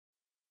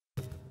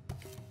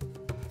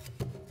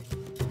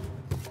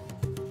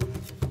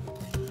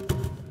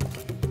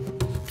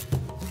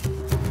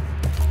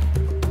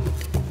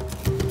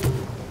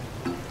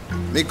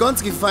My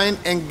country find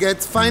and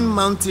get fine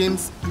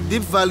mountains,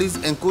 deep valleys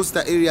and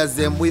coastal areas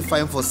them we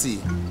find for sea.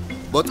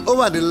 But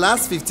over the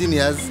last 15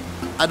 years,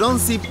 I don't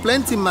see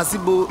plenty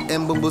Masibo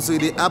and Bomboso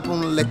they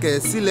happen like a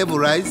sea level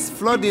rise,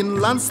 flooding,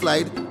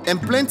 landslide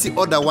and plenty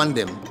other one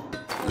them.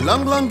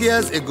 Long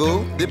years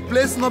ago, the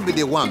place not be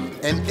the one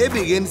and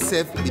every rain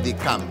safe be the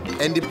calm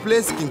and the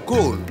place can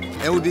cold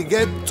and we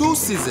get 2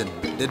 seasons,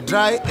 the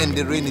dry and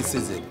the rainy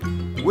season.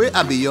 We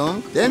are be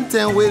young, then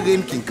 10 where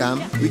rain can come,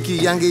 we can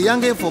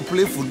yange for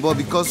play football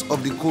because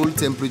of the cold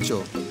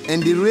temperature.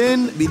 And the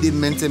rain be the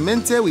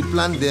mente we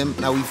plant them,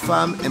 now we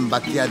farm and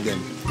backyard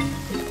them.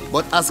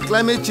 But as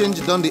climate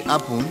change done the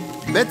happen,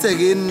 better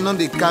rain non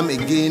they come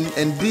again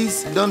and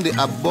this done the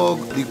abog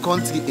the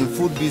country in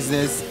food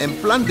business and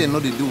plant them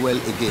not they do well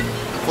again.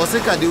 For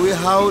sake of the way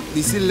how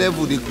the sea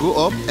level they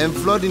go up and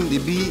flooding they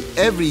be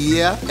every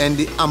year and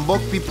the ambog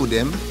people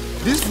them,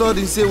 this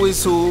flooding say way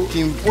so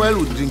can spoil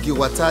with drinking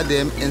water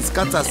them and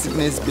scatter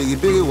sickness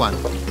very one.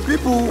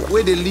 People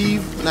where they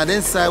live na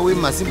then side where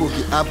Masibo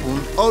can happen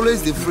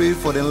always they afraid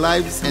for their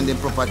lives and their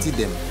property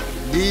them.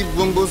 The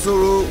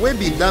Bongosoro will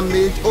be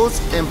damaged,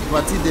 host and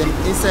property them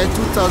inside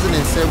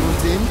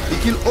 2017.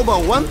 It killed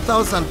over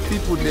 1,000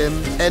 people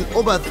them and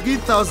over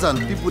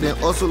 3,000 people then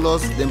also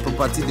lost them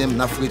property them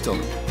na Freetown.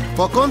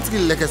 For country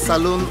like a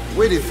Salon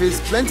where they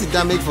face plenty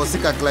damage for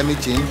sick climate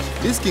change,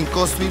 this can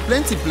cost me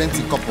plenty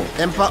couple.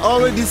 And for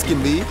already this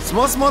can be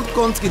small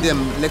country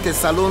them like a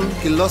Salon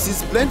can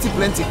losses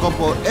plenty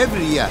couple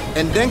every year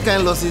and then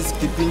kind losses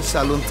can pinch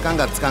Salon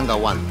tkanga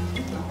one.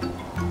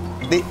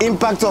 The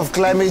impact of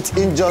climate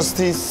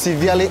injustice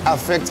severely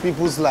affects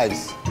people's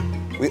lives.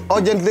 We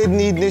urgently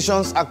need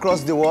nations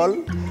across the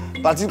world,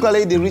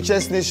 particularly the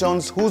richest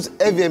nations whose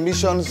heavy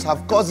emissions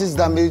have caused this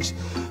damage,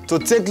 to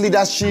take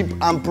leadership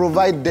and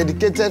provide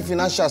dedicated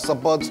financial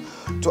support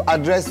to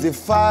address the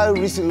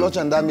far-reaching loss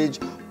and damage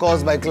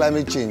caused by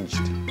climate change.